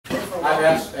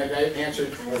I've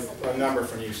answered a number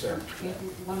from you, sir.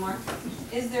 One more.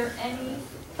 Is there any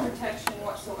protection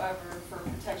whatsoever for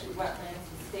protected wetlands,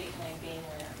 state land, game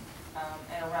land,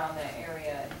 and around that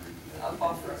area, a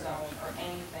buffer zone or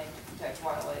anything to protect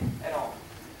wildlife at all?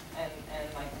 And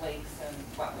like lakes and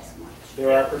wetlands?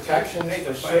 There are protections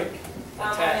for certain.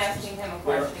 I'm asking him a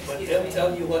question, But excuse they'll me.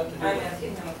 tell you what to do. I'm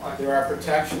asking him a question. There are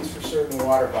protections for certain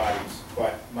water bodies,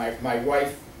 but my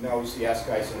wife knows the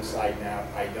S-guys inside now.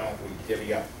 I don't. We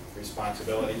divvy up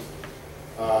responsibilities.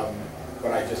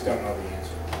 But I just don't know the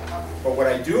answer. But what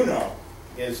I do know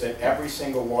is that every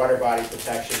single water body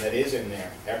protection that is in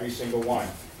there, every single one,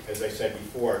 as I said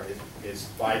before, is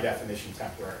by definition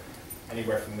temporary,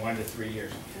 anywhere from 1 to 3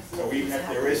 years. So even if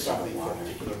there is something for a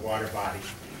particular water body,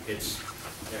 it's,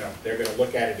 you know, they're going to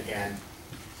look at it again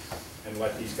and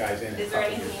let these guys in. Is there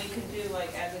anything we could do,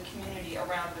 like as a community,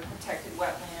 around the protected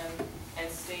wetland and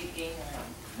state game land?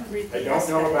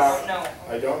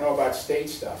 I don't know about state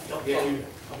stuff.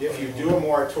 If you do a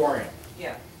moratorium,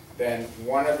 Yeah. then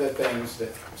one of the things that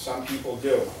some people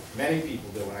do, many people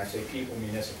do, when I say people,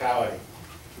 municipality,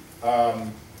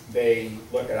 they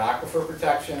look at aquifer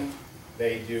protection,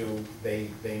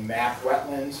 they map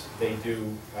wetlands, they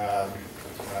do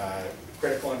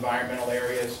critical environmental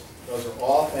areas. Those are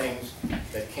all things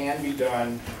that can be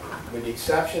done, with the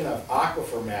exception of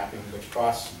aquifer mapping, which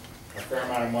costs a fair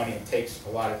amount of money and takes a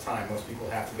lot of time. Most people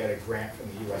have to get a grant from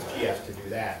the USGS to do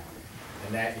that,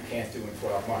 and that you can't do in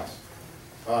 12 months.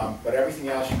 But everything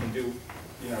else you can do,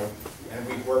 you know, and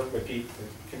we've worked with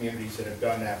communities that have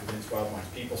done that within 12 months.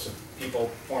 People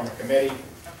form a committee,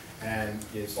 and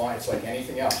it's like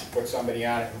anything else. You put somebody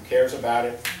on it who cares about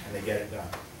it, and they get it done.